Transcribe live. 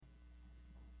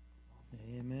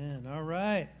Amen. All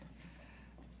right.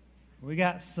 We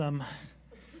got some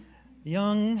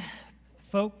young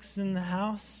folks in the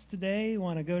house today.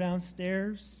 Want to go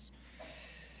downstairs?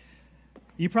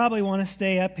 You probably want to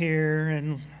stay up here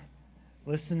and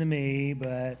listen to me,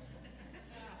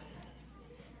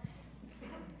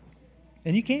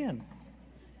 and you can.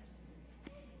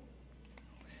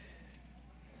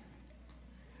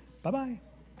 Bye-bye.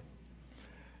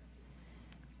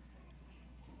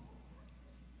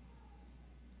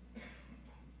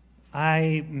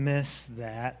 I miss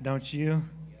that, don't you?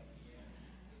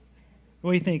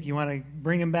 What do you think? You want to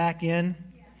bring him back in?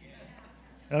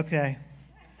 Okay.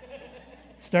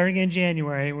 Starting in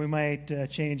January, we might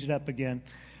change it up again.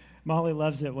 Molly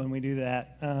loves it when we do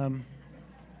that.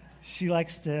 She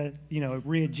likes to,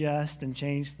 readjust and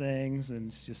change things,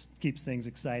 and just keeps things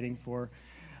exciting for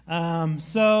her.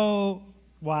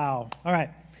 Wow. All right.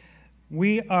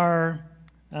 We are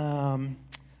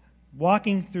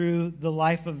walking through the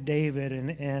life of David,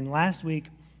 and last week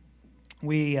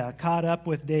we caught up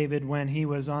with David when he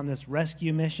was on this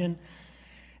rescue mission.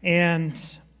 And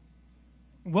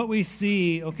what we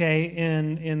see,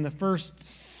 in the first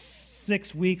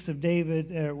 6 weeks of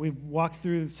David, we've walked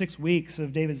through 6 weeks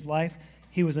of David's life.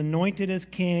 He was anointed as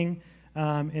king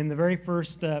in the very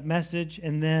first message,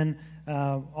 and then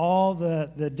all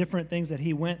the different things that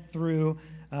he went through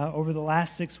over the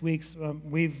last 6 weeks.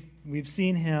 We've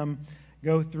seen him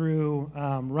go through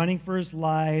running for his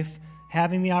life,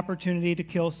 having the opportunity to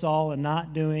kill Saul and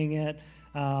not doing it.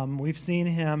 We've seen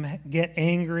him get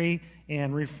angry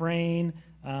and refrain,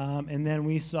 and then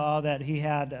we saw that he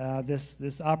had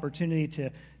this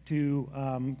opportunity to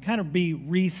kind of be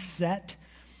reset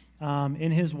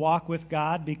in his walk with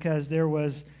God, because there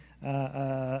was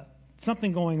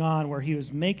something going on where he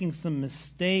was making some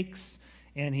mistakes,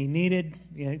 and he needed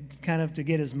kind of to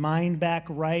get his mind back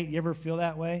right. You ever feel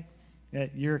that way?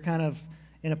 That you're kind of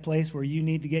in a place where you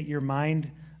need to get your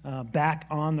mind back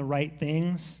on the right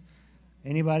things?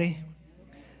 Anybody?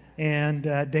 And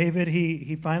David,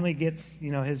 he finally gets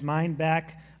his mind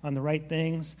back on the right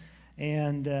things,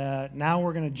 and now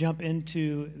we're going to jump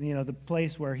into the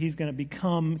place where he's going to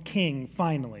become king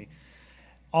finally.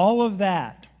 All of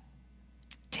that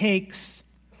takes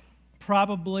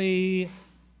probably,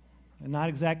 I'm not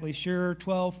exactly sure,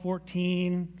 12,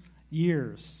 14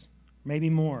 years, maybe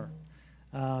more.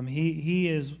 He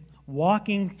is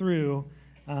walking through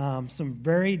some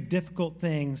very difficult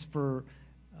things for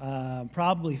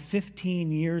probably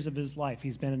 15 years of his life.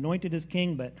 He's been anointed as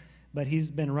king, but he's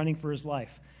been running for his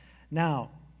life.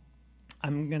 Now,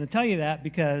 I'm going to tell you that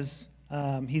because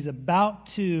he's about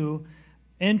to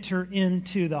enter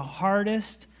into the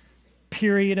hardest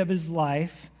period of his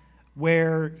life,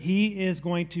 where he is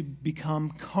going to become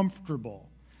comfortable.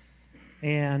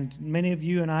 And many of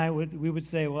you and I would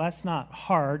say, well, that's not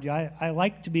hard. I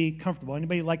like to be comfortable.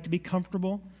 Anybody like to be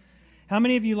comfortable? How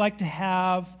many of you like to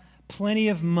have plenty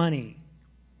of money?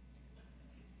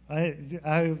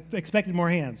 I expected more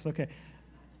hands. Okay.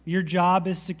 Your job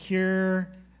is secure.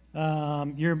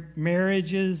 Your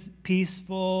marriage is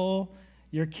peaceful.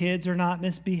 Your kids are not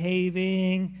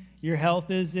misbehaving. Your health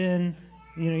is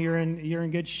you're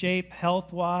in good shape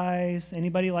health-wise.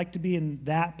 Anybody like to be in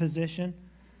that position?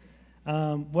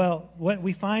 Well, what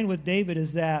we find with David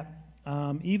is that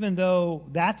even though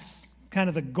that's kind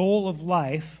of the goal of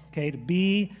life, to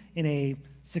be in a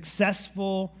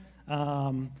successful,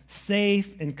 safe,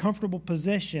 and comfortable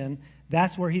position,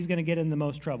 that's where he's going to get in the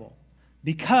most trouble.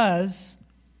 Because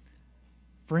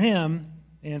for him,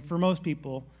 and for most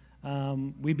people,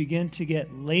 we begin to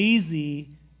get lazy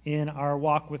in our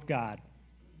walk with God.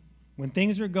 When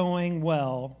things are going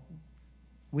well,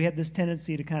 we have this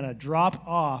tendency to kind of drop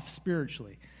off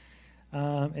spiritually.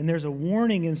 And there's a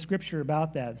warning in Scripture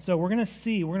about that. So we're going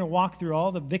to walk through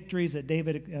all the victories that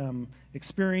David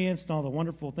experienced and all the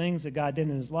wonderful things that God did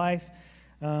in his life.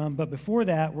 But before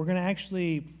that, we're going to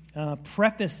actually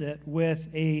preface it with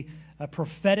a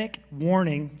prophetic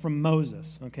warning from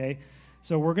Moses, okay?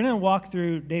 So we're going to walk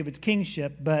through David's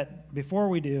kingship, but before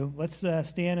we do, let's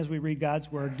stand as we read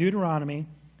God's Word. Deuteronomy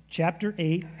chapter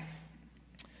 8.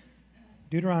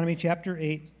 Deuteronomy chapter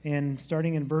 8, and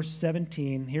starting in verse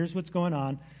 17, here's what's going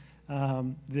on.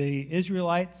 The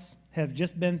Israelites have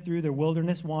just been through their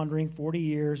wilderness wandering, 40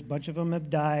 years. A bunch of them have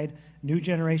died. New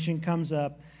generation comes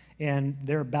up, and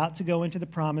they're about to go into the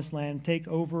promised land, take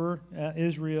over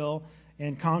Israel,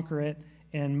 and conquer it.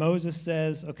 And Moses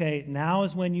says, okay, now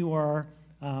is when you are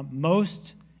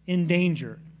most in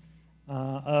danger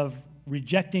of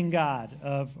rejecting God,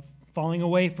 of falling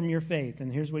away from your faith.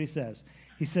 And here's what he says.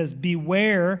 He says,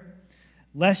 beware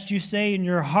lest you say in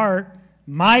your heart,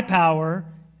 my power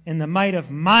and the might of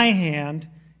my hand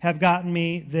have gotten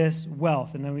me this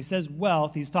wealth. And when he says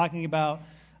wealth, he's talking about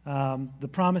the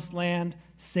promised land,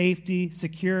 safety,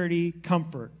 security,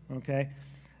 comfort. Okay?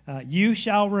 You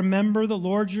shall remember the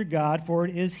Lord your God, for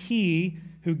it is He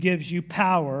who gives you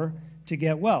power to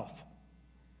get wealth,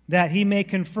 that He may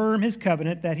confirm His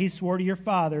covenant that He swore to your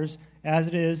fathers as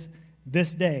it is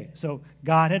this day. So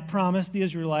God had promised the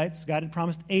Israelites, God had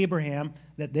promised Abraham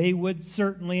that they would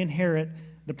certainly inherit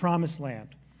the promised land.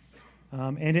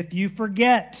 And if you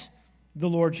forget the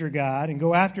Lord your God and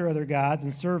go after other gods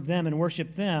and serve them and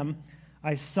worship them,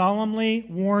 I solemnly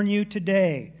warn you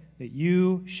today that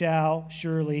you shall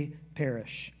surely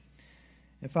perish.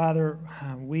 And Father,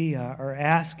 we are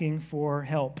asking for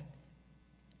help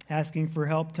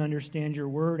to understand your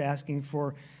word, asking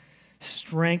for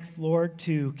strength, Lord,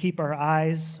 to keep our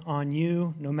eyes on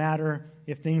you, no matter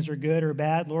if things are good or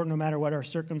bad, Lord, no matter what our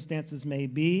circumstances may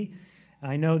be.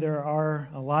 I know there are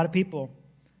a lot of people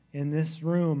in this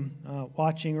room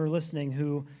watching or listening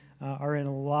who are in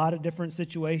a lot of different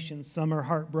situations. Some are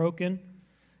heartbroken,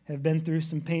 have been through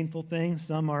some painful things.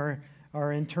 Some are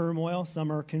in turmoil.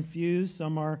 Some are confused.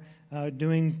 Some are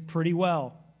doing pretty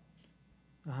well.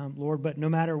 Lord, but no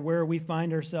matter where we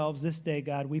find ourselves this day,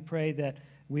 God, we pray that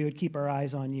we would keep our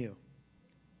eyes on you,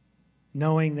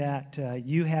 knowing that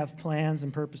you have plans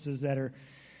and purposes that are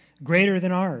greater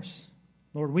than ours.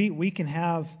 Lord, we can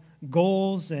have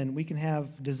goals and we can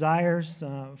have desires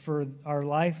for our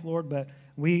life, Lord, but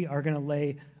we are going to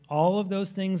lay all of those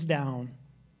things down.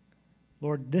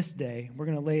 Lord, this day, we're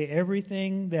going to lay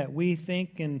everything that we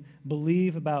think and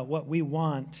believe about what we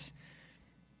want,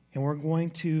 and we're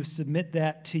going to submit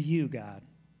that to you, God.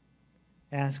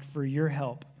 Ask for your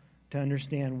help to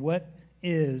understand what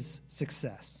is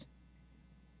success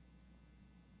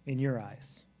in your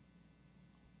eyes.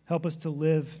 Help us to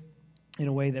live in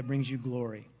a way that brings you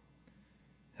glory.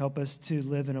 Help us to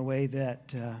live in a way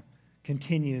that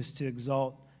continues to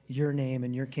exalt your name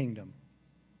and your kingdom,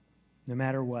 no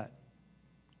matter what.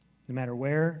 No matter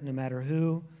where, no matter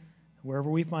who, wherever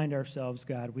we find ourselves,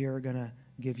 God, we are going to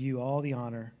give you all the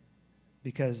honor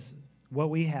because what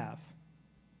we have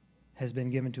has been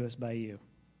given to us by you.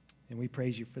 And we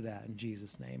praise you for that in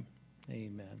Jesus' name.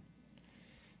 Amen.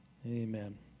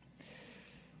 Amen.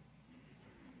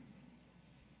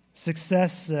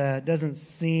 Success doesn't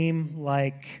seem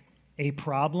like a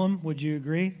problem. Would you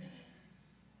agree?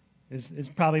 It's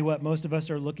probably what most of us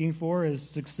are looking for is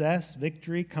success,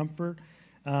 victory, comfort.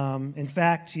 In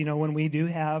fact, when we do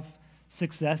have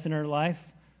success in our life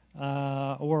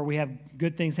or we have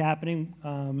good things happening,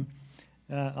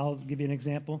 I'll give you an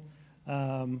example.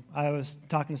 I was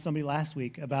talking to somebody last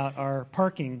week about our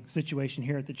parking situation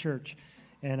here at the church,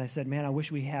 and I said, man, I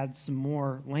wish we had some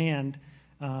more land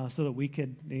so that we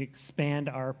could expand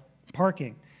our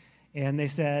parking. And they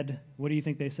said, what do you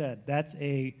think they said? That's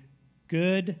a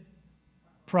good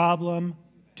problem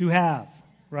to have,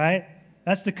 right?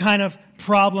 That's the kind of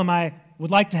problem I would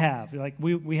like to have. Like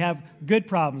we have good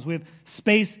problems. We have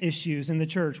space issues in the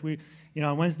church.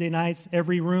 On Wednesday nights,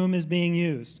 every room is being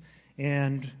used.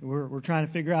 And we're trying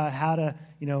to figure out how to,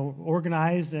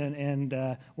 organize and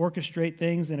orchestrate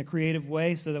things in a creative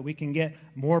way so that we can get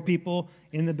more people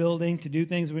in the building to do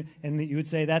things. And you would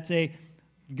say that's a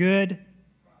good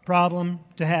problem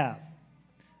to have.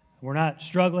 We're not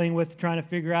struggling with trying to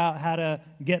figure out how to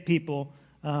get people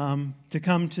to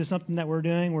come to something that we're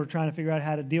doing. We're trying to figure out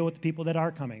how to deal with the people that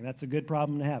are coming. That's a good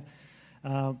problem to have.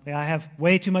 I have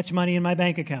way too much money in my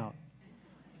bank account,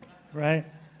 right?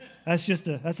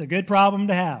 That's a good problem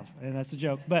to have, and that's a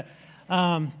joke. But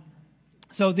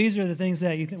so these are the things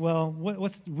that you think, well,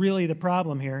 what's really the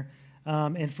problem here?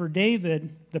 And for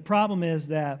David, the problem is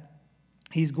that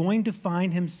he's going to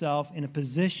find himself in a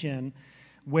position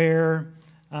where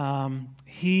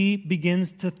he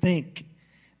begins to think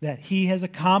that he has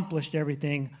accomplished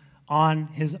everything on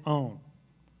his own.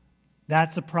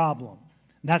 That's a problem.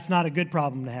 That's not a good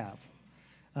problem to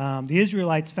have. The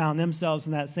Israelites found themselves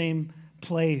in that same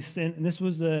place, and this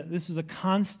was a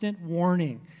constant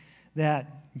warning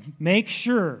that make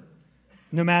sure,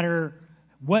 no matter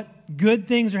what good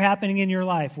things are happening in your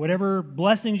life, whatever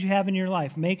blessings you have in your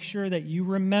life, make sure that you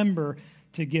remember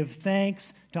to give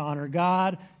thanks, to honor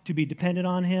God, to be dependent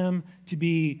on Him, to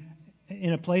be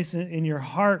in a place in your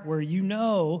heart where you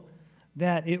know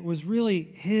that it was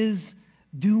really His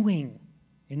doing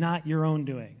and not your own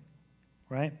doing,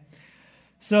 right?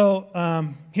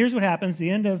 So here's what happens. The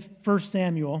end of 1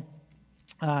 Samuel,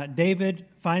 David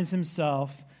finds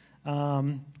himself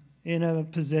in a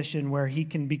position where he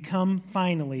can become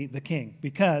finally the king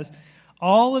because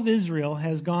all of Israel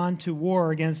has gone to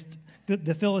war against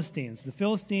the Philistines. The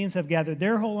Philistines have gathered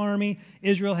their whole army.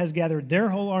 Israel has gathered their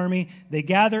whole army. They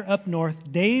gather up north.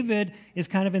 David is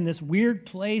kind of in this weird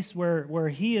place where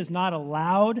he is not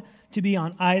allowed to be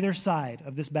on either side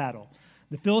of this battle.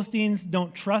 The Philistines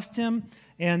don't trust him,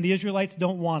 and the Israelites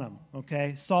don't want him.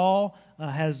 Okay, Saul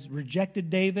has rejected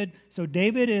David, so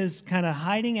David is kind of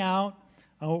hiding out,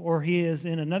 or he is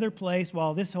in another place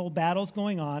while this whole battle's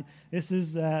going on. This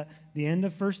is the end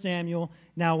of 1 Samuel.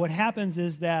 Now, what happens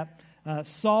is that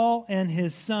Saul and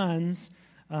his sons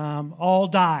all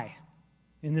die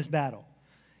in this battle.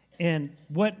 And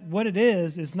what it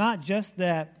is not just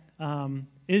that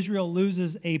Israel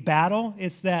loses a battle,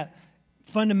 it's that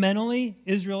fundamentally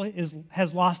Israel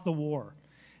has lost the war.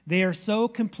 They are so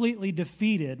completely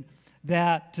defeated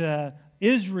that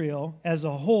Israel as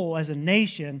a whole, as a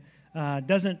nation,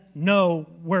 doesn't know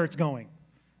where it's going.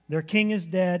 Their king is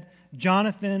dead.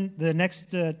 Jonathan, the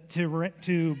next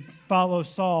to follow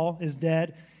Saul, is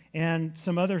dead, and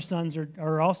some other sons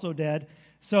are also dead.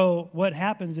 So what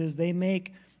happens is they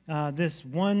make this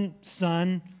one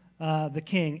son the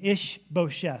king,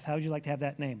 Ishbosheth. How would you like to have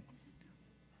that name?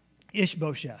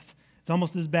 Ishbosheth. It's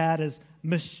almost as bad as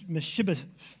Mephibosheth.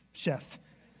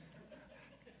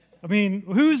 I mean,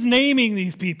 who's naming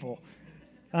these people?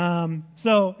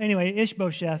 So anyway,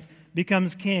 Ishbosheth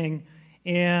becomes king,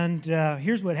 and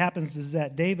here's what happens is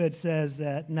that David says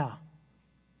that, no,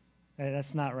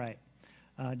 that's not right.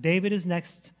 David is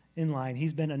next in line.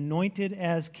 He's been anointed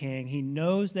as king. He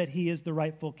knows that he is the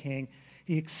rightful king.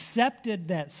 He accepted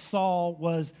that Saul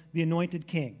was the anointed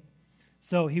king.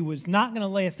 So he was not going to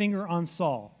lay a finger on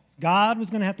Saul. God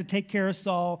was going to have to take care of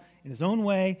Saul in his own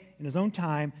way, in his own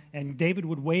time, and David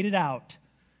would wait it out.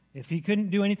 If he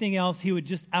couldn't do anything else, he would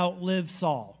just outlive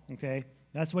Saul. Okay?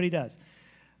 That's what he does.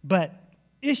 But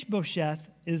Ishbosheth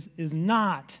is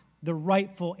not the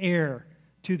rightful heir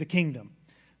to the kingdom.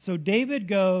 So David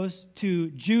goes to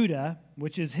Judah,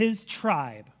 which is his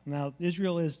tribe. Now,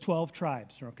 Israel is 12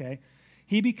 tribes, okay?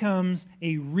 He becomes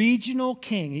a regional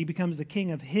king. He becomes the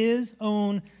king of his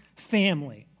own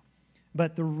family.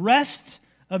 But the rest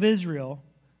of Israel,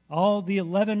 all the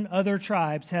 11 other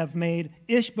tribes, have made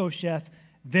Ishbosheth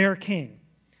their king.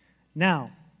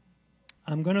 Now,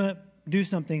 I'm going to do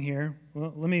something here.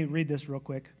 Well, let me read this real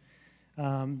quick.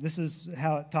 This is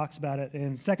how it talks about it.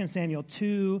 In 2 Samuel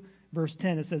 2, verse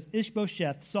 10, it says,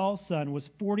 Ishbosheth, Saul's son, was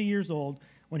 40 years old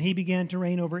when he began to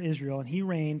reign over Israel, and he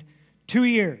reigned 2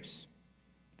 years.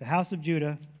 The house of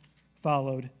Judah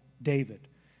followed David.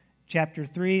 Chapter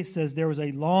 3 says there was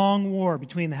a long war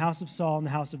between the house of Saul and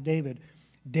the house of David.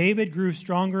 David grew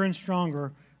stronger and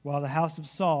stronger while the house of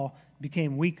Saul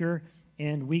became weaker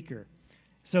and weaker.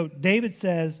 So David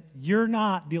says, you're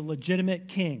not the legitimate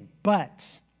king, but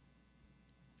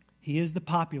he is the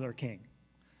popular king.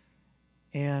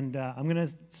 And I'm going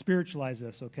to spiritualize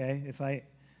this, okay?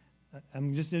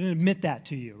 I'm just going to admit that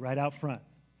to you right out front.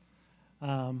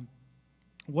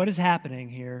 What is happening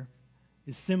here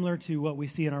is similar to what we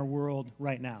see in our world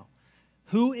right now.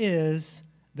 Who is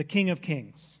the King of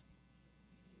Kings?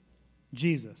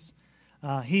 Jesus.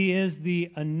 He is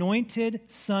the anointed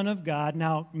Son of God.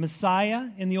 Now, Messiah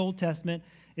in the Old Testament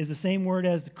is the same word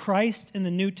as Christ in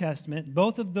the New Testament.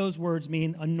 Both of those words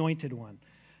mean anointed one.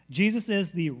 Jesus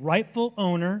is the rightful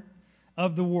owner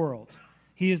of the world.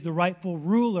 He is the rightful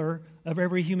ruler of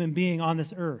every human being on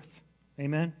this earth.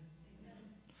 Amen?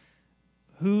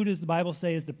 Who does the Bible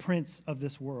say is the prince of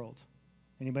this world?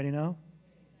 Anybody know?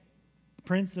 The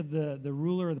prince of the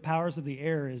ruler of the powers of the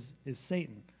air is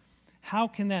Satan. How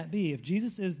can that be? If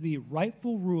Jesus is the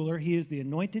rightful ruler, he is the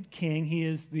anointed king, he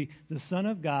is the Son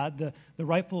of God, the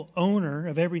rightful owner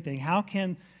of everything, how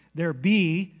can there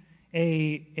be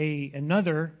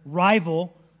another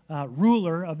rival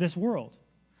ruler of this world?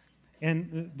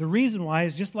 And the reason why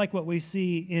is just like what we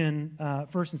see in 1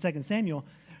 and 2 Samuel,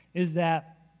 is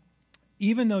that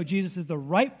even though Jesus is the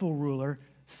rightful ruler,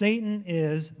 Satan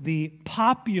is the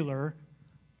popular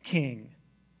king,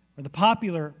 or the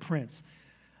popular prince.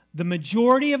 The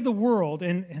majority of the world,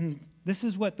 and this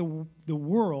is what the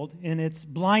world in its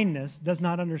blindness does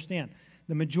not understand.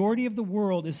 The majority of the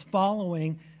world is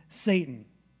following Satan,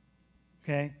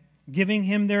 okay? Giving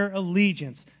him their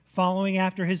allegiance, following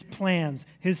after his plans,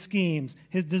 his schemes,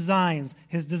 his designs,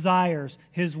 his desires,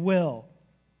 his will.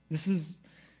 This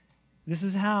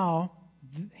is how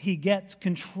he gets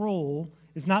control.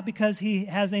 It's not because he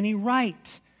has any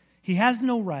right. He has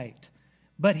no right,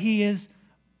 but he is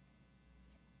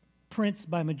prince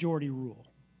by majority rule.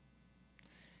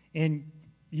 And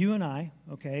you and I,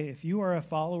 okay, if you are a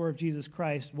follower of Jesus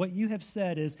Christ, what you have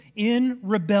said is, in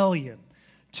rebellion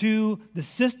to the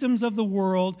systems of the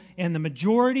world and the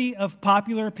majority of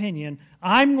popular opinion,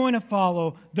 I'm going to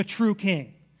follow the true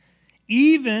king,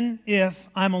 even if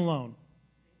I'm alone.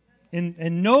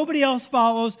 And nobody else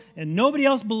follows, and nobody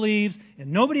else believes,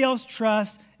 and nobody else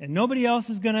trusts, and nobody else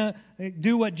is going to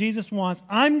do what Jesus wants.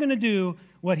 I'm going to do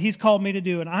what He's called me to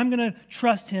do, and I'm going to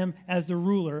trust Him as the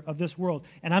ruler of this world.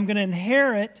 And I'm going to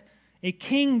inherit a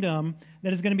kingdom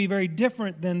that is going to be very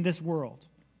different than this world.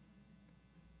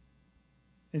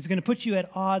 It's going to put you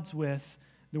at odds with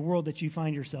the world that you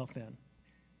find yourself in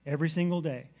every single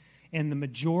day, and the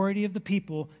majority of the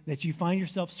people that you find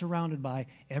yourself surrounded by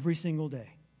every single day,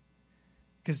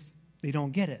 because they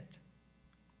don't get it.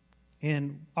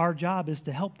 And our job is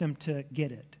to help them to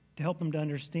get it, to help them to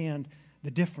understand the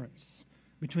difference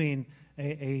between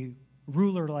a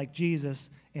ruler like Jesus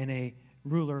and a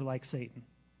ruler like Satan.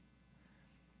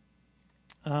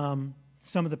 Some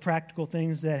of the practical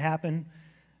things that happen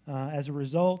as a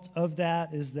result of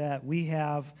that is that we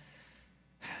have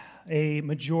a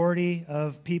majority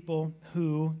of people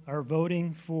who are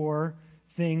voting for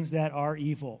things that are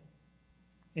evil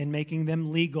and making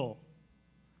them legal.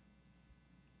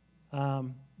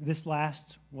 This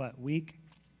last, week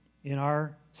in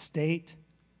our state,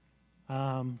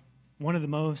 one of the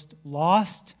most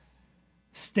lost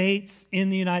states in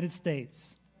the United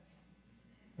States,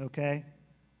 okay,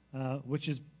 which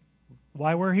is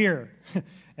why we're here.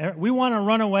 We want to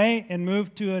run away and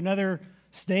move to another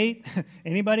state.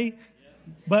 Anybody?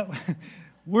 Yes. But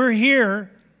we're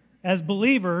here as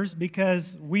believers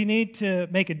because we need to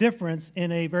make a difference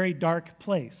in a very dark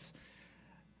place.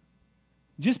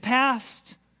 Just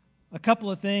past a couple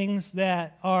of things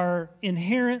that are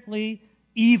inherently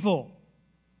evil,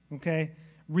 okay?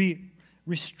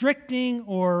 Restricting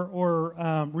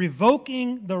or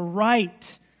revoking the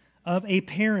right of a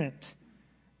parent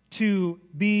to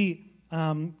be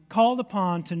called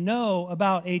upon to know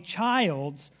about a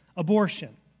child's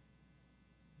abortion.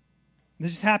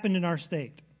 This just happened in our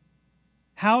state.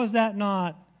 How is that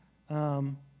not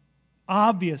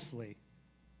obviously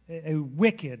a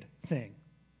wicked thing?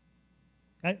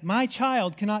 My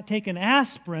child cannot take an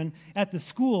aspirin at the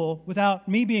school without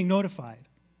me being notified.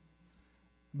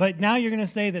 But now you're going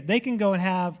to say that they can go and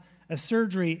have a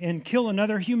surgery and kill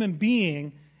another human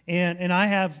being, and I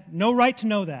have no right to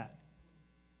know that.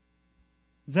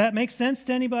 Does that make sense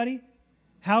to anybody?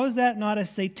 How is that not a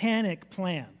satanic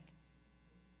plan?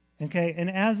 Okay, and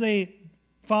as a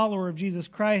follower of Jesus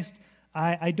Christ,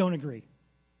 I don't agree.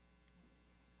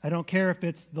 I don't care if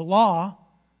it's the law.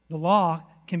 The law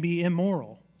can be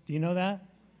immoral. Do you know that?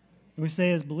 We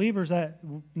say as believers that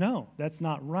no, that's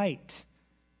not right.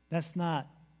 That's not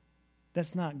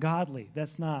godly.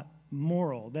 That's not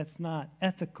moral. That's not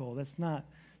ethical. Doesn't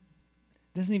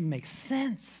even make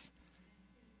sense.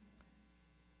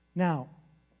 Now,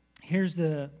 here's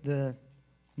the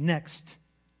next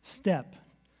step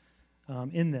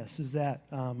in this, is that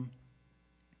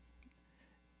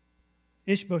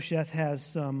Ishbosheth has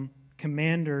some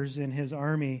commanders in his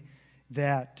army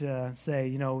that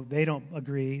say, they don't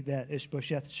agree that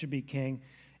Ishbosheth should be king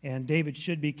and David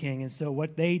should be king. And so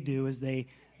what they do is they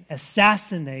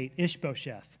assassinate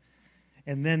Ishbosheth.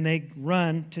 And then they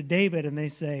run to David and they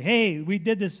say, hey, we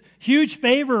did this huge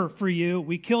favor for you.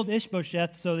 We killed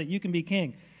Ishbosheth so that you can be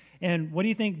king. And what do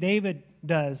you think David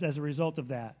does as a result of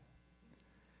that?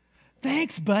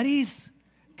 Thanks, buddies.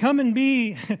 Come and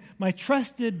be my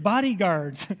trusted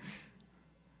bodyguards.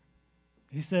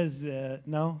 He says,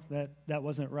 no, that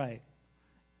wasn't right.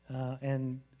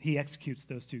 And he executes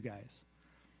those two guys.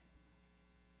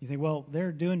 You think, well,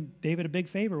 they're doing David a big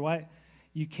favor. Why?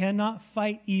 You cannot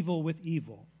fight evil with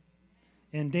evil.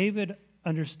 And David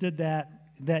understood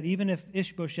that even if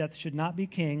Ishbosheth should not be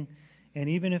king, and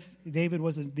even if David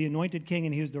was the anointed king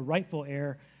and he was the rightful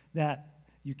heir, that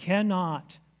you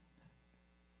cannot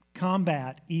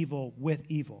combat evil with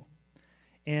evil.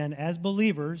 And as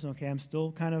believers, okay, I'm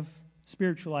still kind of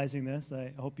spiritualizing this.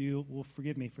 I hope you will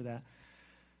forgive me for that.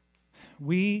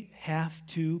 We have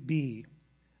to be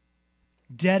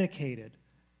dedicated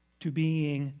to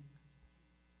being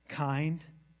kind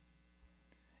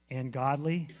and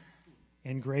godly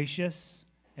and gracious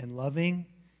and loving,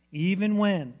 even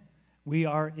when we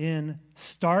are in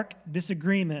stark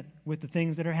disagreement with the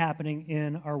things that are happening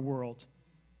in our world.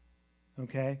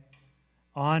 Okay?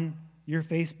 On your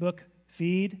Facebook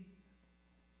feed,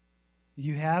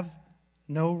 you have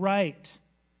no right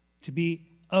to be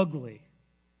ugly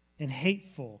and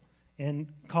hateful and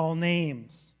call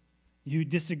names. You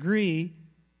disagree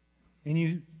and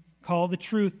you call the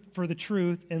truth for the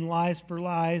truth and lies for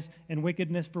lies and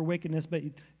wickedness for wickedness, but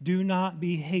do not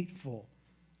be hateful.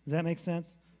 Does that make sense?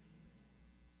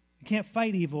 You can't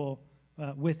fight evil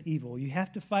with evil. You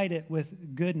have to fight it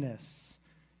with goodness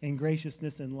and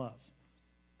graciousness and love.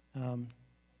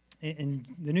 And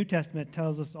the New Testament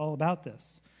tells us all about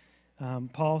this.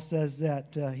 Paul says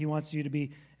that he wants you to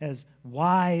be as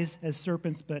wise as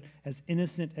serpents, but as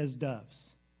innocent as doves.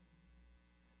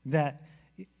 That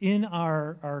in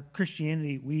our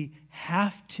Christianity, we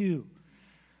have to,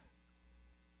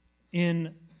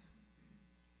 in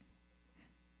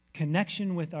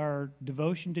connection with our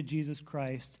devotion to Jesus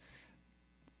Christ,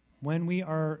 when we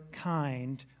are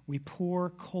kind, we pour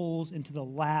coals into the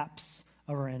laps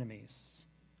of our enemies.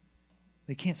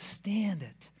 They can't stand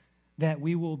it that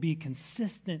we will be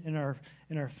consistent in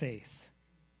our faith.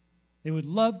 They would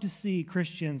love to see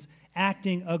Christians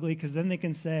acting ugly because then they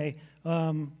can say,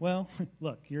 well,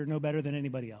 look, you're no better than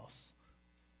anybody else.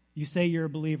 You say you're a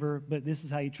believer, but this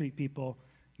is how you treat people.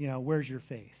 Where's your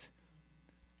faith?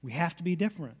 We have to be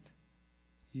different.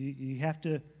 You have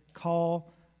to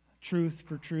call truth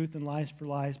for truth and lies for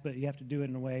lies, but you have to do it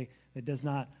in a way that does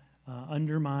not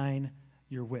undermine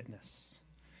your witness.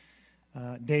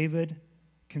 David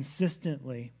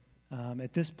consistently,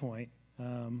 at this point,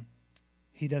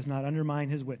 he does not undermine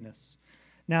his witness.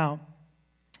 Now,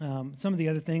 some of the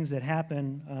other things that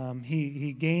happen,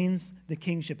 he gains the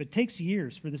kingship. It takes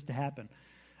years for this to happen.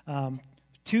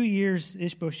 2 years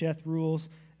Ishbosheth rules,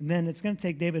 and then it's going to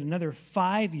take David another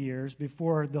 5 years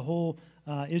before the whole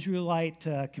Israelite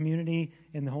community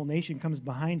and the whole nation comes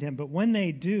behind him. But when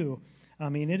they do,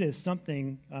 it is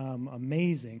something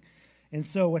amazing. And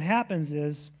so what happens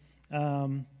is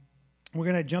we're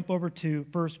going to jump over to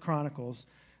 1 Chronicles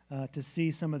to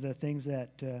see some of the things that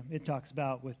it talks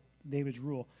about with David's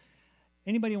rule.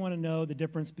 Anybody want to know the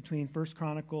difference between 1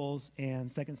 Chronicles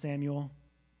and 2 Samuel?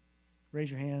 Raise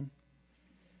your hand.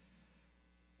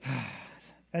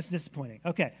 That's disappointing.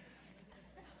 Okay.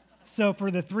 So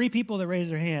for the 3 people that raise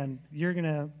their hand, you're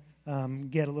going to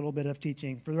get a little bit of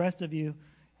teaching. For the rest of you,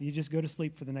 you just go to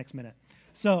sleep for the next minute.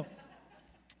 So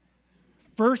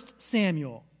 1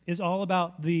 Samuel is all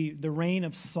about the reign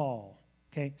of Saul.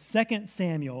 Okay. 2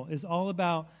 Samuel is all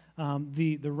about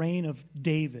the reign of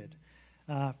David.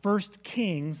 1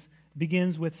 Kings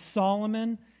begins with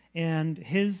Solomon and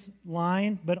his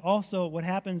line, but also what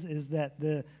happens is that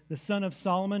the son of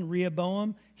Solomon,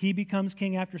 Rehoboam, he becomes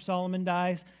king after Solomon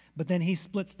dies, but then he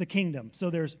splits the kingdom. So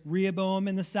there's Rehoboam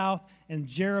in the south and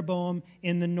Jeroboam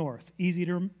in the north. Easy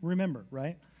to remember,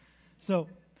 right? So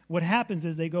what happens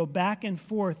is they go back and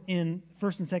forth in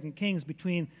 1st and 2nd Kings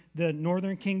between the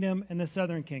northern kingdom and the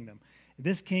southern kingdom.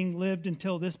 This king lived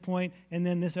until this point, and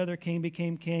then this other king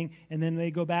became king, and then they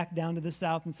go back down to the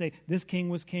south and say, this king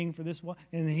was king for this one,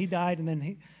 and then he died, and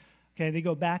then they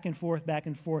go back and forth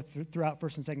throughout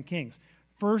 1st and 2nd Kings.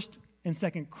 1st and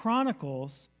 2nd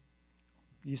Chronicles,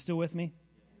 you still with me?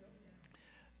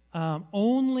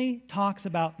 Only talks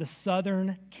about the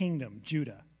southern kingdom,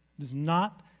 Judah. Does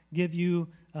not give you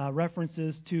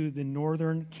references to the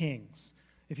northern kings.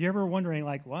 If you're ever wondering,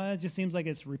 it just seems like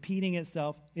it's repeating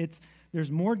itself, there's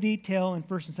more detail in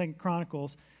 1st and 2nd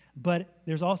Chronicles, but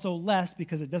there's also less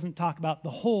because it doesn't talk about the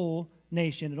whole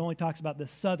nation. It only talks about the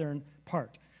southern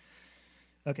part.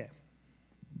 Okay.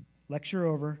 Lecture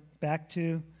over. Back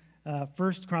to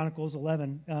 1 Chronicles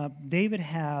 11. David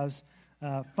has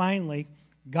finally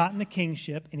gotten the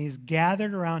kingship, and he's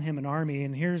gathered around him an army.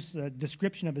 And here's a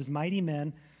description of his mighty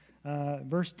men.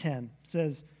 Verse 10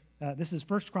 says, this is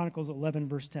 1 Chronicles 11,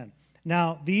 verse 10.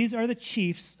 Now, these are the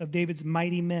chiefs of David's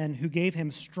mighty men who gave him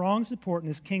strong support in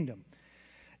his kingdom.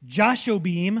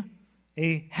 Jashobeam,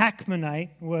 a Hakmonite,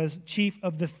 was chief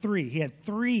of the 3. He had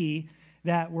 3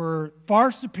 that were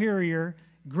far superior,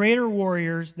 greater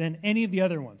warriors than any of the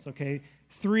other ones, okay?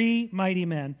 3 mighty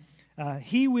men.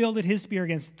 He wielded his spear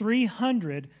against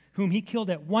 300 whom he killed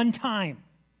at one time.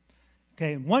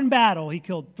 Okay, in one battle, he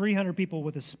killed 300 people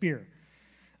with a spear.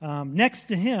 Next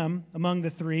to him, among the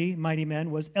 3 mighty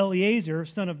men, was Eleazar,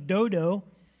 son of Dodo.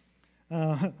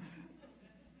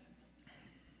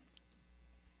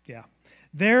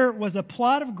 There was a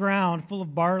plot of ground full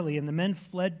of barley, and the men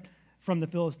fled from the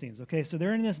Philistines. Okay, so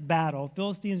they're in this battle.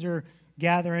 Philistines are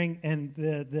gathering, and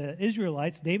the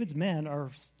Israelites, David's men,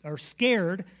 are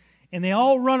scared, and they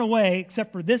all run away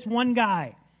except for this one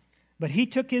guy. But he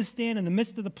took his stand in the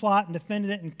midst of the plot and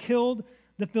defended it and killed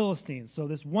the Philistines. So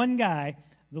this one guy,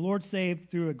 the Lord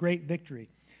saved through a great victory.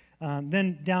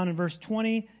 Then down in verse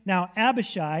 20, now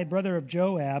Abishai, brother of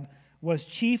Joab, was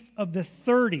chief of the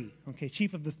 30. Okay,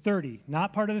 chief of the 30,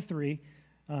 not part of the 3,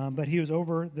 but he was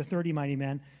over the 30 mighty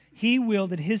men. He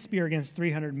wielded his spear against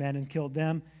 300 men and killed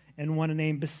them and won a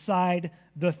name beside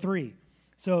the 3.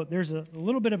 So there's a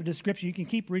little bit of a description. You can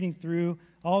keep reading through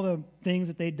all the things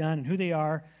that they've done and who they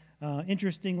are.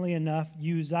 Interestingly enough,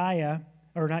 Uzziah,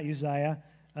 or not Uzziah,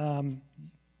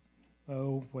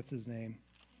 what's his name?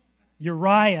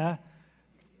 Uriah.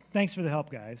 Thanks for the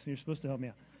help, guys. You're supposed to help me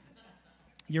out.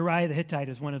 Uriah the Hittite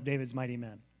is one of David's mighty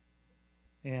men.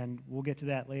 And we'll get to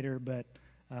that later, but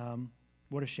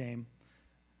what a shame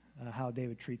how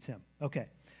David treats him. Okay.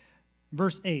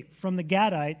 Verse 8, from the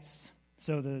Gadites,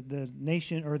 so the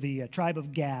nation or the tribe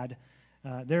of Gad,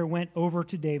 there went over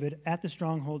to David at the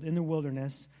stronghold in the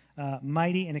wilderness,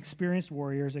 mighty and experienced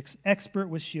warriors, expert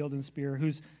with shield and spear,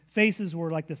 whose faces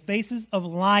were like the faces of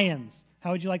lions.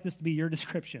 How would you like this to be your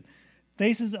description?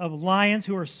 Faces of lions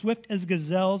who are swift as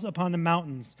gazelles upon the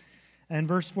mountains. And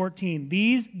verse 14,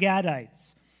 these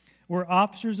Gadites were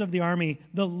officers of the army.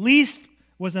 The least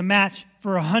was a match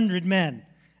for 100 men,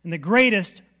 and the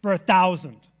greatest for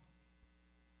 1,000.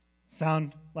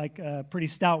 Sound like a pretty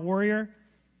stout warrior?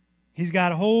 He's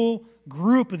got a whole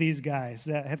group of these guys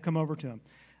that have come over to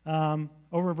him.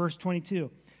 Over verse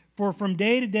 22. For from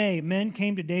day to day men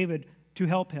came to David to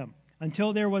help him,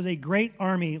 until there was a great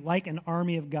army like an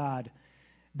army of God.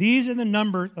 These are the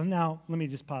numbers. Now, let me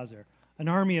just pause there. An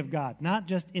army of God, not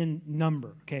just in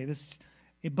number, okay,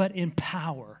 but in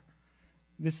power.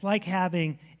 It's like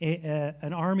having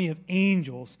an army of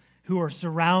angels who are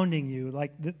surrounding you.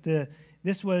 Like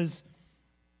this was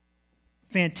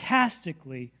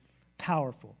fantastically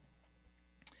powerful.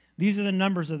 These are the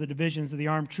numbers of the divisions of the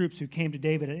armed troops who came to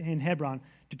David in Hebron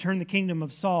to turn the kingdom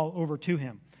of Saul over to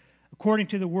him. According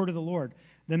to the word of the Lord,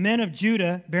 the men of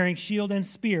Judah bearing shield and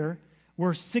spear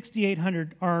were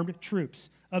 6,800 armed troops.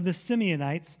 Of the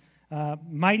Simeonites,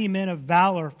 mighty men of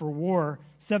valor for war,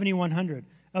 7,100.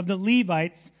 Of the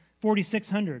Levites,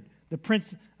 4,600. The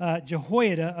prince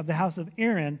Jehoiada of the house of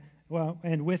Aaron,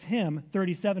 and with him,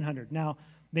 3,700. Now,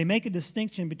 they make a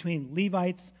distinction between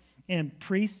Levites and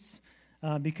priests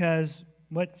because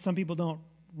what some people don't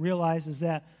realize is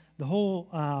that the whole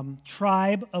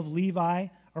tribe of Levi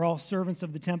are all servants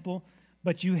of the temple,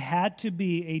 but you had to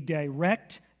be a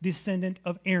direct descendant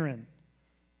of Aaron,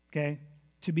 okay,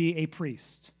 to be a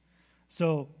priest.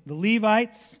 So the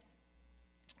Levites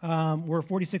were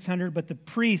 4,600, but the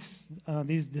priests,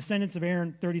 these descendants of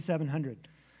Aaron, 3,700.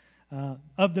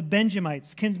 Of the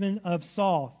Benjamites, kinsmen of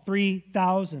Saul,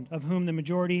 3,000, of whom the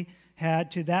majority had,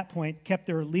 to that point, kept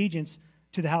their allegiance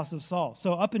to the house of Saul.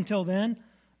 So up until then,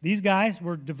 these guys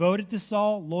were devoted to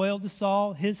Saul, loyal to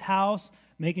Saul, his house,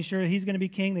 making sure he's going to be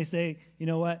king. They say, you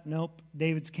know what? Nope,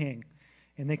 David's king.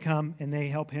 And they come and they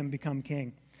help him become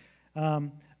king.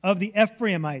 Of the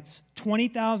Ephraimites,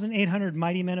 20,800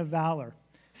 mighty men of valor,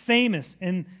 famous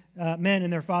men in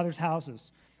their father's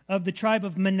houses. Of the tribe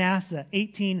of Manasseh,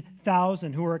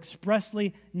 18,000 who were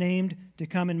expressly named to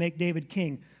come and make David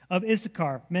king. Of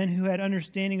Issachar, men who had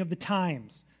understanding of the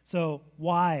times, so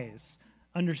wise,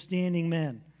 understanding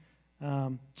men.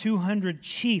 200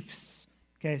 chiefs,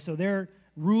 okay, so they're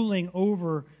ruling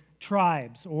over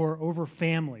tribes or over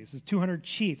families. There's 200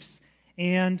 chiefs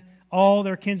and all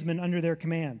their kinsmen under their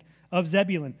command. Of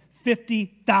Zebulun,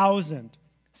 50,000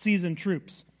 seasoned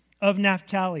troops. Of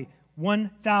Naphtali,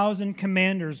 1,000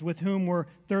 commanders, with whom were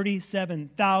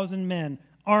 37,000 men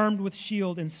armed with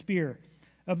shield and spear.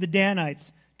 Of the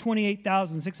Danites,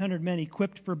 28,600 men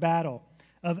equipped for battle.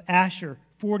 Of Asher,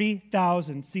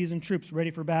 40,000 seasoned troops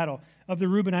ready for battle. Of the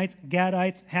Reubenites,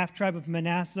 Gadites, half tribe of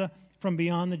Manasseh from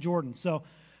beyond the Jordan. So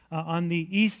on the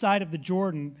east side of the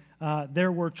Jordan,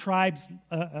 there were tribes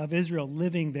of Israel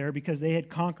living there because they had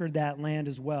conquered that land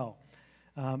as well.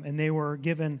 And they were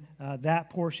given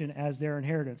that portion as their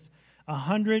inheritance.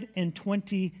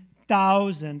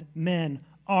 120,000 men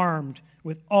armed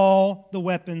with all the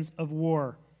weapons of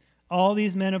war. All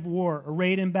these men of war,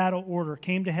 arrayed in battle order,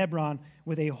 came to Hebron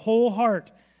with a whole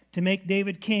heart to make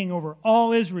David king over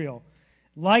all Israel.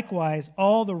 Likewise,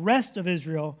 all the rest of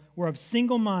Israel were of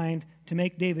single mind to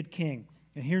make David king.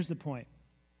 And here's the point.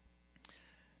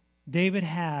 David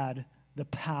had the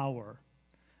power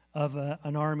of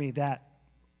an army that,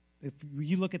 if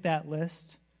you look at that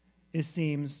list, it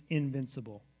seems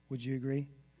invincible. Would you agree?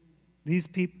 These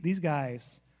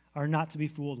guys are not to be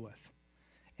fooled with.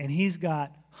 And he's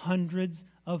got hundreds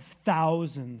of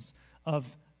thousands of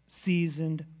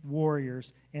seasoned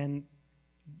warriors. And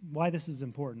why this is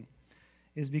important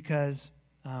is because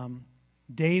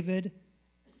David,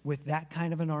 with that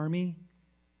kind of an army,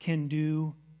 can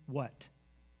do what?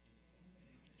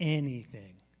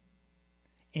 Anything.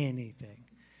 Anything.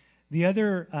 The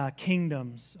other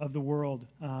kingdoms of the world,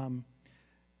 I'll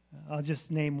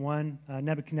just name one.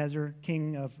 Nebuchadnezzar,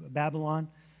 king of Babylon,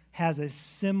 has a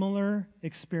similar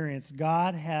experience.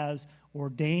 God has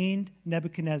ordained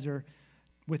Nebuchadnezzar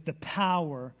with the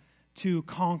power to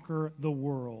conquer the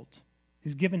world.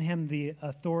 He's given him the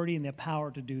authority and the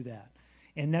power to do that.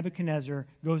 And Nebuchadnezzar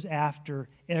goes after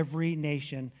every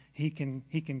nation he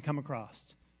can come across.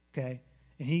 Okay?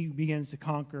 And he begins to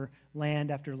conquer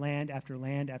land after land after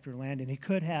land after land. And he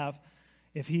could have,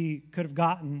 if he could have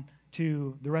gotten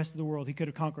to the rest of the world, he could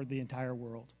have conquered the entire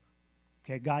world.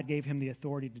 Okay? God gave him the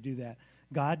authority to do that.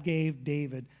 God gave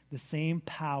David the same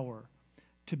power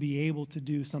to be able to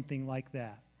do something like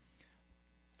that.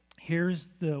 Here's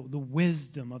the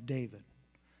wisdom of David.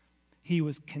 He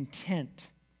was content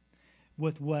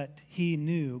with what he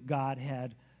knew God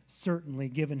had certainly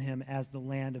given him as the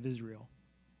land of Israel.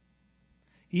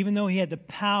 Even though he had the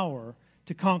power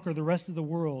to conquer the rest of the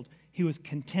world, he was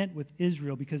content with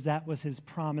Israel because that was his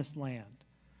promised land.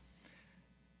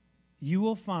 You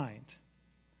will find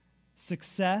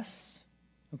success,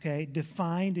 okay,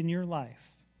 defined in your life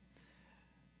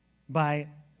by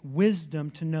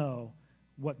wisdom to know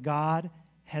what God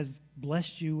has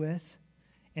blessed you with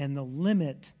and the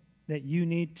limit that you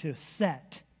need to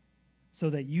set so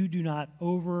that you do not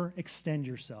overextend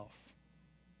yourself.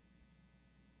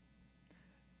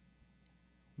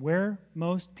 Where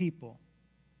most people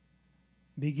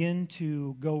begin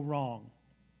to go wrong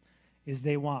is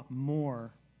they want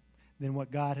more than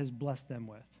what God has blessed them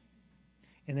with.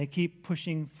 And they keep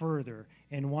pushing further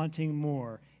and wanting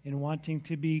more and wanting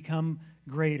to become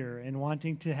greater and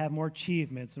wanting to have more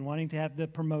achievements and wanting to have the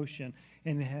promotion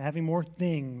and having more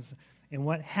things. And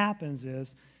what happens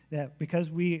is that because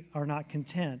we are not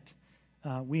content,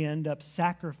 we end up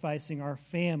sacrificing our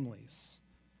families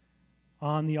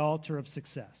on the altar of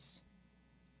success.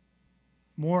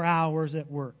 More hours at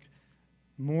work,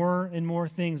 more and more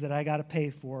things that I got to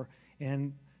pay for,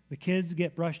 and the kids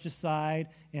get brushed aside,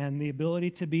 and the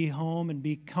ability to be home and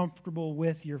be comfortable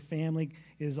with your family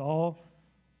is all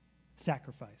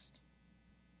sacrificed.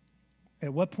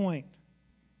 At what point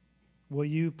will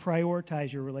you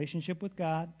prioritize your relationship with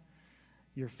God,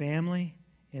 your family,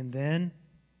 and then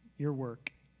your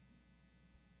work?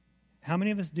 How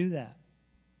many of us do that?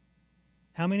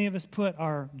 How many of us put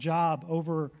our job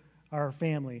over our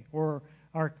family or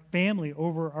our family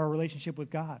over our relationship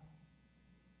with God?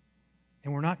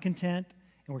 And we're not content,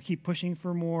 and we keep pushing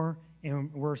for more,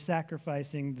 and we're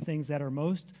sacrificing the things that are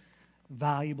most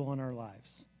valuable in our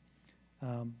lives.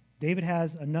 David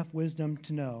has enough wisdom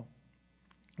to know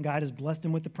God has blessed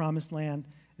him with the promised land,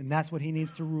 and that's what he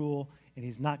needs to rule, and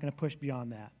he's not going to push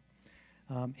beyond that.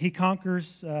 He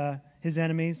conquers his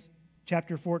enemies.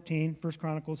 Chapter 14, 1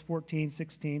 Chronicles 14,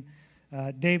 16.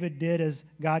 David did as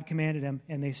God commanded him,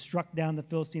 and they struck down the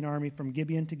Philistine army from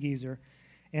Gibeon to Gezer.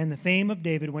 And the fame of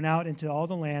David went out into all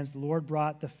the lands. The Lord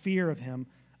brought the fear of him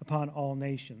upon all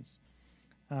nations.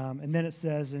 And then it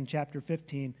says in chapter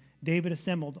 15, David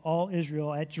assembled all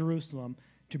Israel at Jerusalem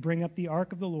to bring up the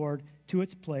ark of the Lord to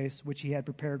its place, which he had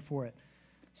prepared for it.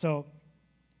 So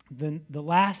the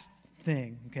last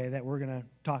thing, okay, that we're going to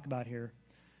talk about here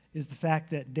is the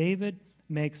fact that David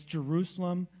makes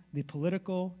Jerusalem the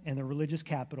political and the religious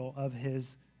capital of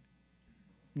his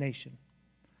nation.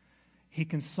 He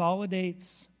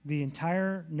consolidates the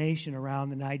entire nation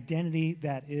around an identity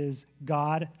that is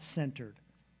God-centered.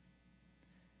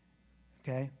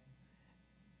 Okay?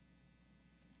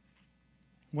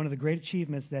 One of the great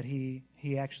achievements that he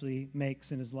actually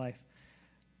makes in his life.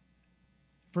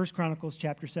 1 Chronicles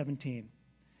chapter 17.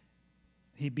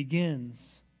 He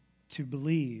begins to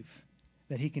believe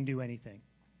that he can do anything.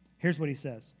 Here's what he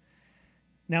says.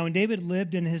 Now, when David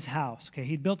lived in his house, okay,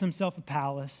 he'd built himself a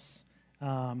palace.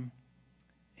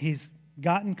 He's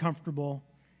gotten comfortable.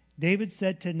 David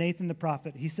said to Nathan the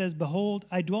prophet, he says, "Behold,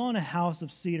 I dwell in a house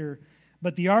of cedar,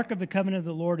 but the ark of the covenant of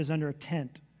the Lord is under a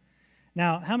tent."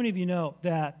 Now, how many of you know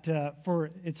that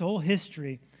for its whole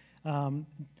history,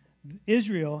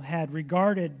 Israel had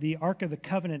regarded the Ark of the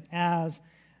Covenant as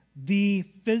the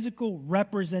physical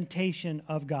representation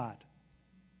of God?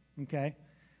 Okay?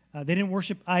 They didn't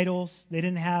worship idols. They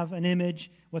didn't have an image.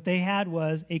 What they had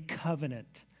was a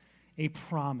covenant, a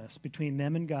promise between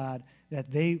them and God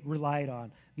that they relied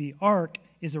on. The ark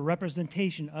is a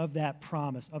representation of that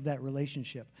promise, of that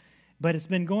relationship. But it's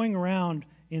been going around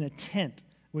in a tent,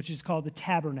 which is called the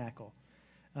tabernacle.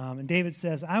 And David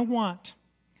says, I want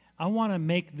to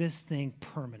make this thing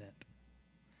permanent.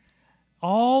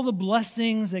 All the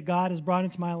blessings that God has brought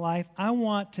into my life, I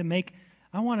want to make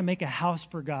a house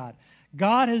for God.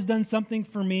 God has done something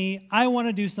for me. I want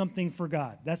to do something for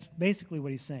God. That's basically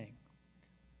what he's saying.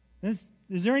 Is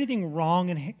there anything wrong,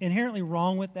 inherently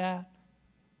wrong with that?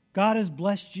 God has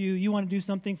blessed you. You want to do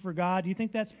something for God. Do you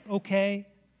think that's okay?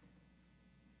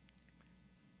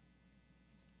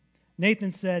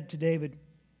 Nathan said to David,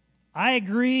 I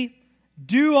agree.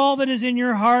 Do all that is in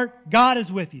your heart. God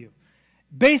is with you.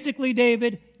 Basically,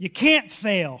 David, you can't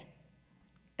fail.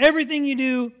 Everything you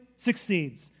do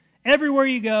succeeds. Everywhere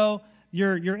you go,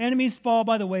 your enemies fall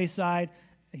by the wayside.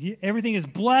 Everything is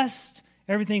blessed.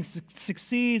 Everything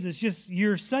succeeds. It's just,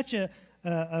 you're such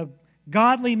a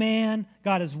godly man.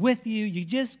 God is with you. You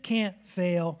just can't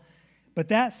fail. But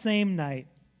that same night,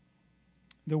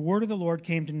 the word of the Lord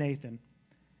came to Nathan.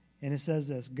 And it says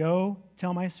this, "Go,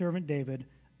 tell my servant David,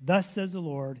 thus says the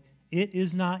Lord, it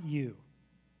is not you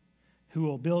who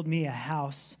will build me a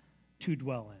house to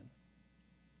dwell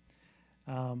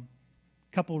in."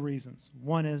 Couple of reasons.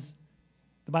 One is,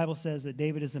 the Bible says that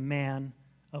David is a man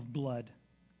of blood,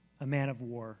 a man of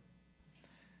war.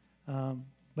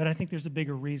 But I think there's a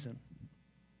bigger reason.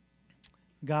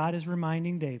 God is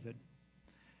reminding David,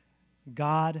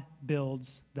 God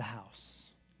builds the house.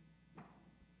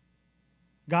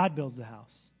 God builds the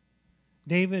house.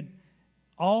 David,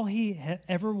 all he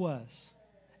ever was,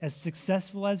 as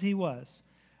successful as he was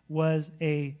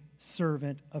a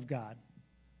servant of God.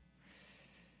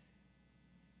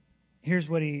 Here's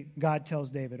what God tells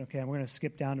David. Okay, we're going to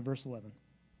skip down to verse 11.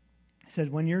 He says,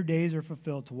 "When your days are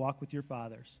fulfilled to walk with your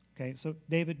fathers." Okay, so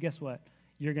David, guess what?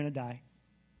 You're going to die.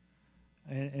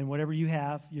 And whatever you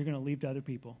have, you're going to leave to other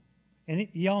people. And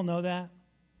y'all know that.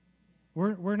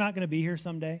 We're not going to be here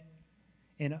someday.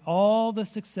 And all the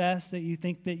success that you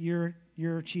think that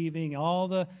you're achieving, all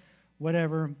the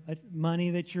whatever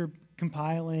money that you're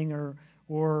compiling,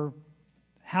 or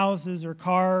houses or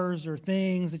cars or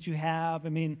things that you have, I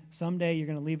mean, someday you're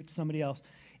going to leave it to somebody else,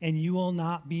 and you will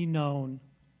not be known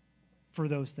for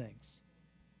those things.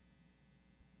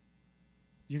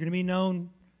 You're going to be known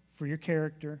for your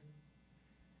character,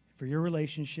 for your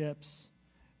relationships,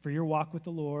 for your walk with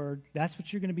the Lord. That's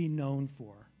what you're going to be known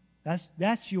for.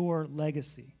 That's your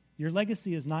legacy. Your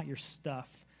legacy is not your stuff,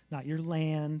 not your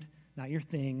land, not your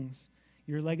things.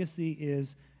 Your legacy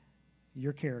is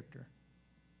your character.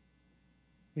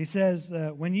 He says,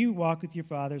 "When you walk with your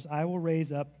fathers, I will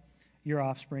raise up your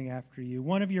offspring after you,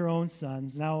 one of your own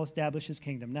sons, and I will establish his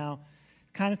kingdom." Now,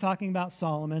 kind of talking about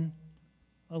Solomon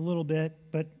a little bit,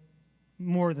 but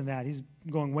more than that. He's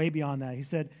going way beyond that. He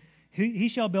said, he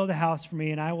shall build a house for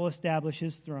me, and I will establish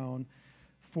his throne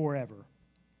forever.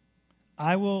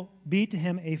 I will be to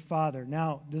him a father.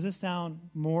 Now, does this sound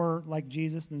more like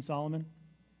Jesus than Solomon?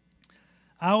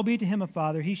 "I will be to him a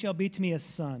father. He shall be to me a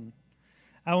son.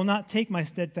 I will not take my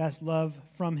steadfast love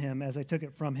from him as I took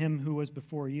it from him who was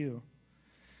before you.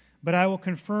 But I will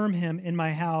confirm him in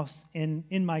my house and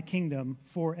in my kingdom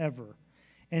forever.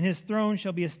 And his throne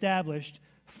shall be established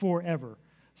forever."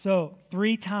 So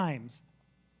 3 times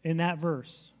in that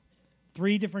verse,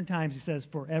 3 different times he says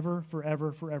forever,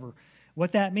 forever, forever.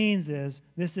 What that means is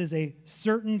this is a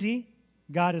certainty.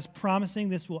 God is promising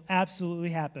this will absolutely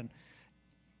happen.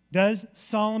 Does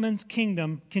Solomon's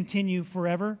kingdom continue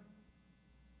forever?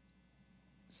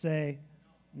 Say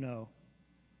no.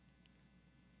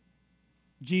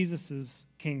 Jesus'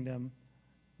 kingdom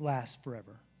lasts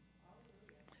forever.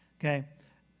 Okay.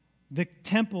 The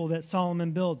temple that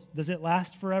Solomon builds, does it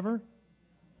last forever?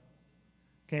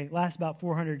 Okay, it lasts about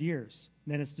 400 years,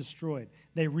 then it's destroyed.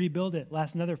 They rebuild it,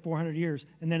 lasts another 400 years,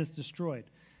 and then it's destroyed.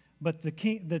 But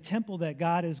the temple that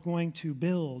God is going to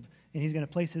build, and he's going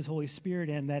to place his Holy Spirit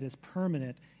in, that is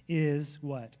permanent, is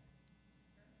what?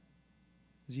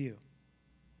 Is you.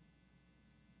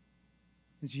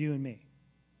 It's you and me,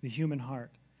 the human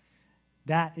heart.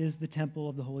 That is the temple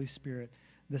of the Holy Spirit.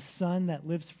 The Son that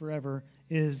lives forever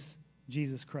is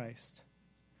Jesus Christ.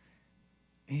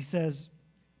 He says,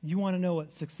 you want to know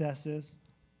what success is?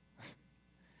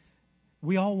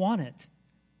 We all want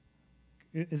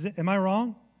it. Am I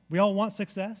wrong? We all want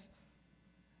success?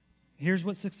 Here's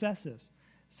what success is.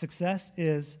 Success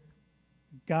is,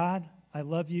 God, I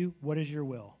love you. What is your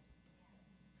will?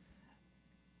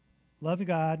 Love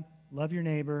God, love your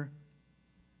neighbor.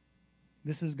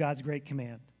 This is God's great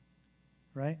command,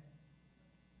 right?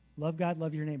 Love God,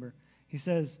 love your neighbor. He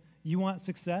says, you want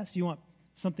success? You want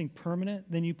something permanent?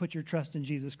 Then you put your trust in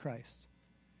Jesus Christ.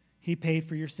 He paid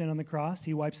for your sin on the cross.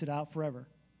 He wipes it out forever.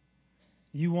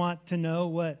 You want to know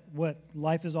what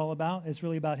life is all about? It's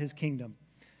really about his kingdom.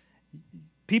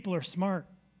 People are smart.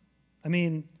 I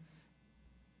mean,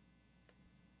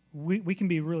 we can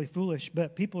be really foolish,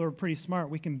 but people are pretty smart.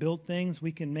 We can build things.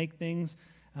 We can make things.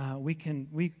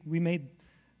 We made,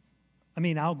 I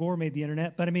mean, Al Gore made the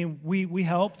internet, but I mean, we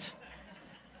helped.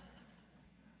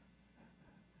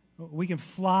 We can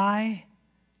fly.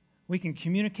 We can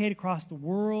communicate across the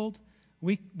world.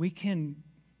 We can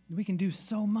do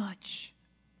so much.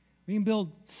 We can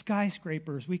build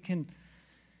skyscrapers. You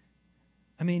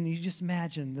just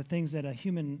imagine the things that a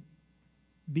human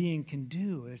being can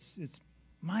do. It's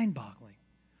mind-boggling.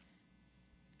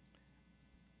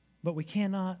 But we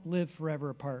cannot live forever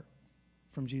apart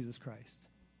from Jesus Christ.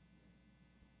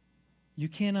 You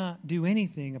cannot do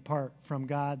anything apart from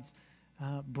God's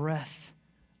breath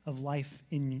of life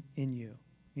in you,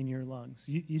 in your lungs.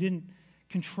 You didn't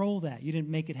control that. You didn't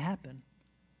make it happen.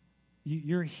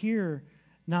 You're here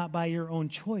not by your own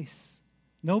choice.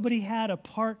 Nobody had a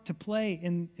part to play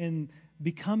in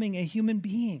becoming a human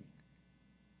being.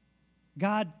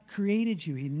 God created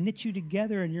you. He knit you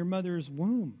together in your mother's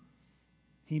womb.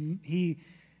 He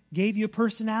gave you a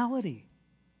personality.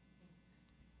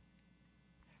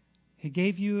 He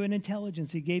gave you an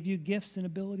intelligence. He gave you gifts and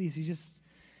abilities.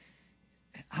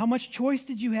 How much choice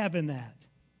did you have in that?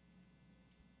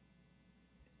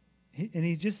 And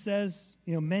he just says,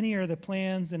 many are the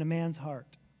plans in a man's heart,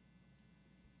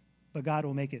 but God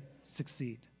will make it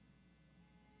succeed.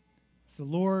 It's the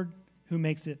Lord who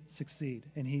makes it succeed.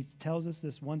 And he tells us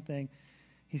this one thing.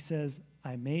 He says,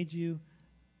 I made you,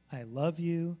 I love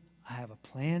you, I have a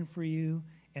plan for you,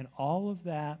 and all of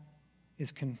that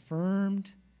is confirmed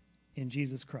in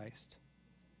Jesus Christ.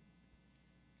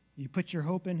 You put your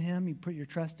hope in him, you put your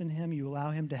trust in him, you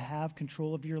allow him to have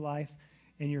control of your life,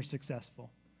 and you're successful.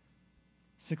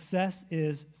 Success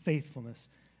is faithfulness.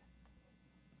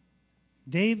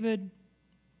 David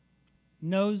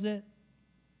knows it.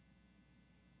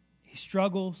 He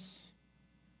struggles.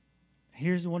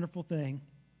 Here's the wonderful thing.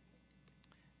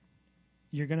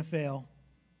 You're going to fail.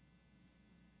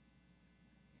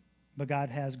 But God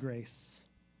has grace.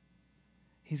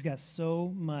 He's got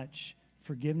so much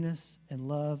forgiveness and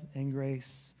love and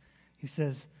grace. He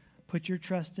says, put your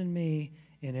trust in me,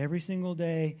 and every single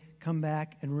day come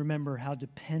back and remember how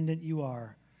dependent you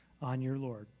are on your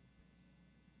Lord.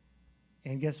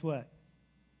 And guess what?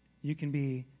 You can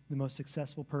be the most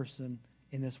successful person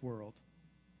in this world,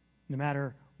 no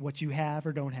matter what you have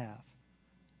or don't have,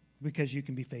 because you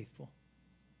can be faithful.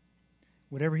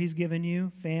 Whatever he's given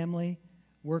you, family,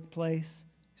 workplace,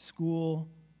 school,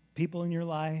 people in your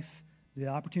life, the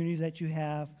opportunities that you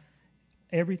have,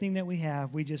 everything that we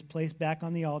have, we just place back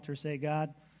on the altar, say,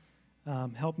 God,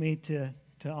 help me to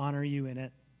honor you in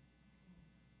it.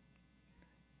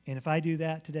 And if I do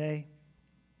that today,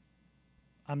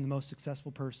 I'm the most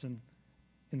successful person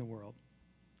in the world.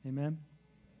 Amen?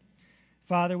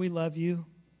 Father, we love you.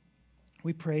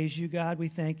 We praise you, God. We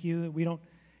thank you that we don't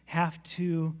have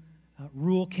to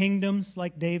rule kingdoms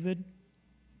like David.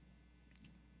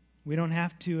 We don't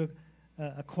have to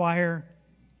acquire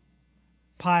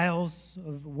piles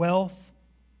of wealth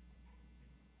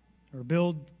or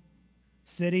build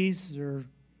cities or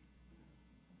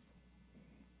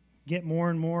get more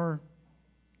and more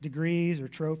degrees or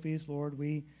trophies. Lord,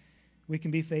 we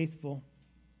can be faithful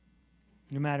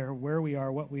no matter where we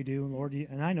are, what we do. Lord,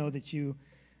 and I know that you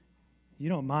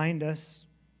don't mind us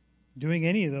doing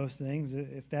any of those things.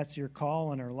 If that's your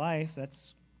call in our life,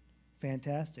 that's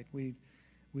fantastic. We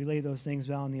lay those things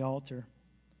down on the altar.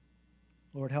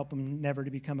 Lord, help them never to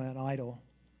become an idol,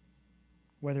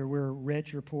 whether we're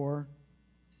rich or poor,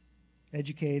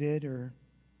 educated or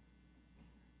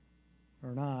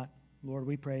not. Lord,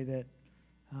 we pray that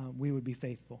we would be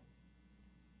faithful,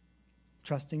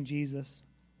 trusting Jesus,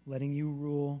 letting you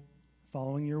rule,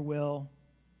 following your will,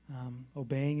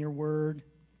 obeying your word,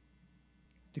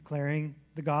 declaring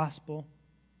the gospel,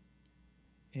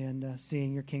 and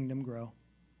seeing your kingdom grow.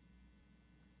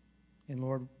 And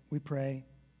Lord, we pray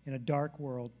in a dark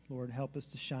world, Lord, help us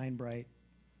to shine bright,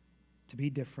 to be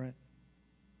different,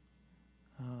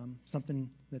 something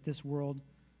that this world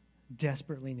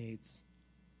desperately needs,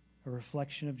 a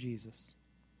reflection of Jesus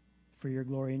for your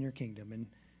glory and your kingdom. In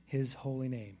his holy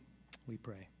name, we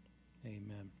pray.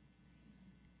 Amen.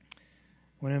 I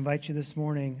want to invite you this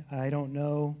morning. I don't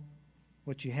know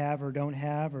what you have or don't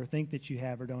have or think that you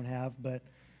have or don't have, but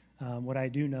what I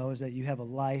do know is that you have a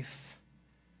life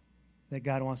that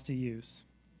God wants to use.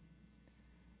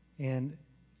 And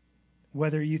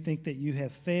whether you think that you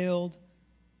have failed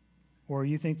or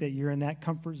you think that you're in that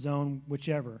comfort zone,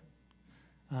 whichever,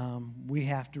 we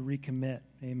have to recommit.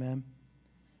 Amen.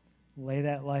 Lay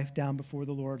that life down before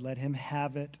the Lord. Let him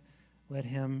have it. Let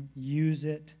him use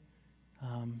it.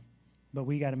 But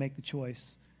we got to make the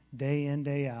choice day in,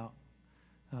 day out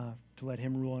to let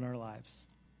him rule in our lives.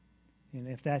 And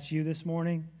if that's you this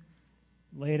morning,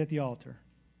 lay it at the altar.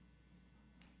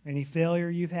 Any failure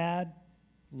you've had,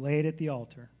 lay it at the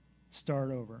altar.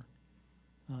 Start over.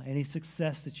 Any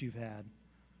success that you've had,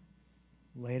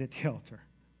 lay it at the altar.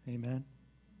 Amen.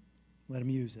 Let him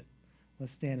use it.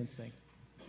 Let's stand and sing.